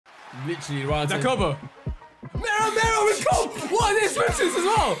Literally right. That Kobo. Mera Mera with Kobo. What? There's swimsuits as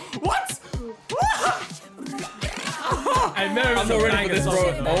well. What? And Mera, I'm not ready for this, bro.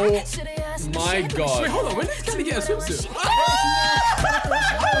 Oh my god. Wait, hold on. When did Calli get a swimsuit?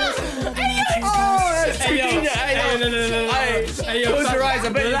 Hey, close your eyes. I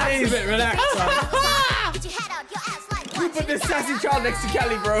bet relax a bit. Relax. You put this sassy child next to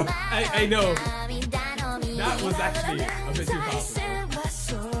Calli, bro. I know. That was actually a bit too powerful.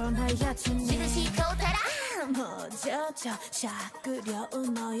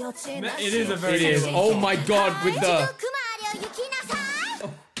 It is a very. It is. Oh my god, with the.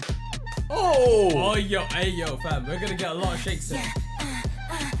 Oh yo, hey yo, fam, we're gonna get a lot of shakes in.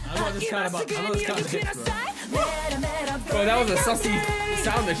 I'm not just kind of the hips, bro. Bro, that was a sussy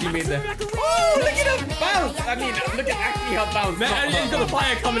sound that she made there. Oh, look at her bounce! I mean, look at actually her bounce. And he's got the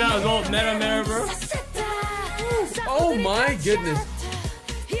fire coming out as well. Mera Mera, bro. Oh my goodness.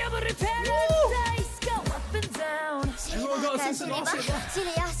 Everyone got a sense of loss here, bro.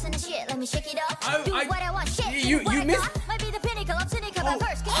 You missed.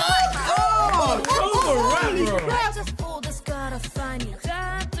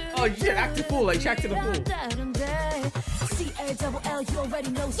 Oh, you should act the fool, like Shaq to the fool.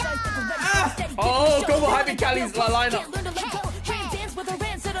 Oh, Kobo hyping Calli's lineup.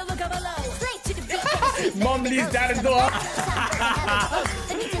 Mom leaves dad and door.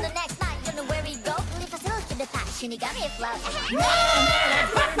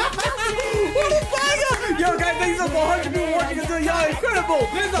 What a banger! Yo, guys, thanks so much for 100 people watching us. Yo, incredible!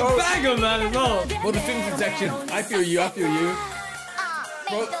 This is a banger, man, as well. For the swimsuit section, I feel you, I feel you.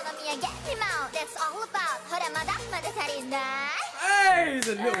 Bro. Hey, there's a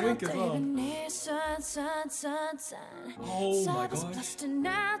little wink as well. Oh my god.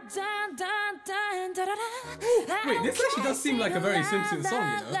 Wait, this actually does seem like a very swimsuit song,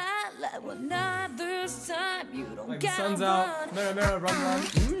 you know? Like the sun's out, Mera Mera, run. Oh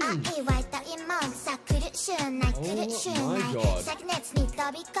my god.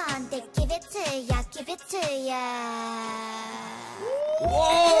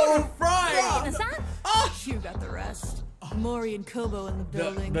 Whoa, right! You got the rest. Mori and Kobo in the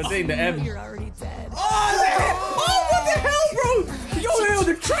building. The thing, the M. You're already dead. Oh, what the hell, bro? Yo,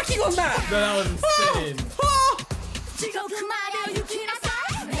 the tracking on that! No, that was insane.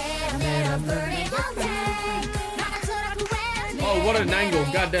 Oh, what an angle,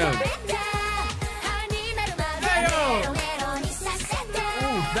 goddamn. Hey, yo!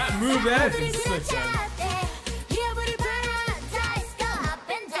 Ooh, that move there is sick, man.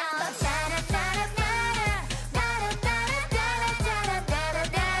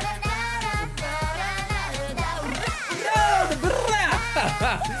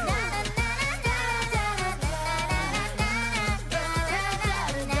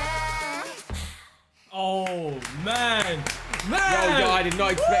 Oh man! Yo, I did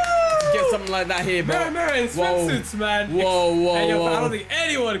not expect to get something like that here, bro. Mera Mera in swimsuits, man. Whoa. Hey, yo, I don't think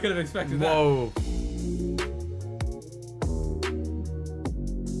anyone could have expected that. Whoa.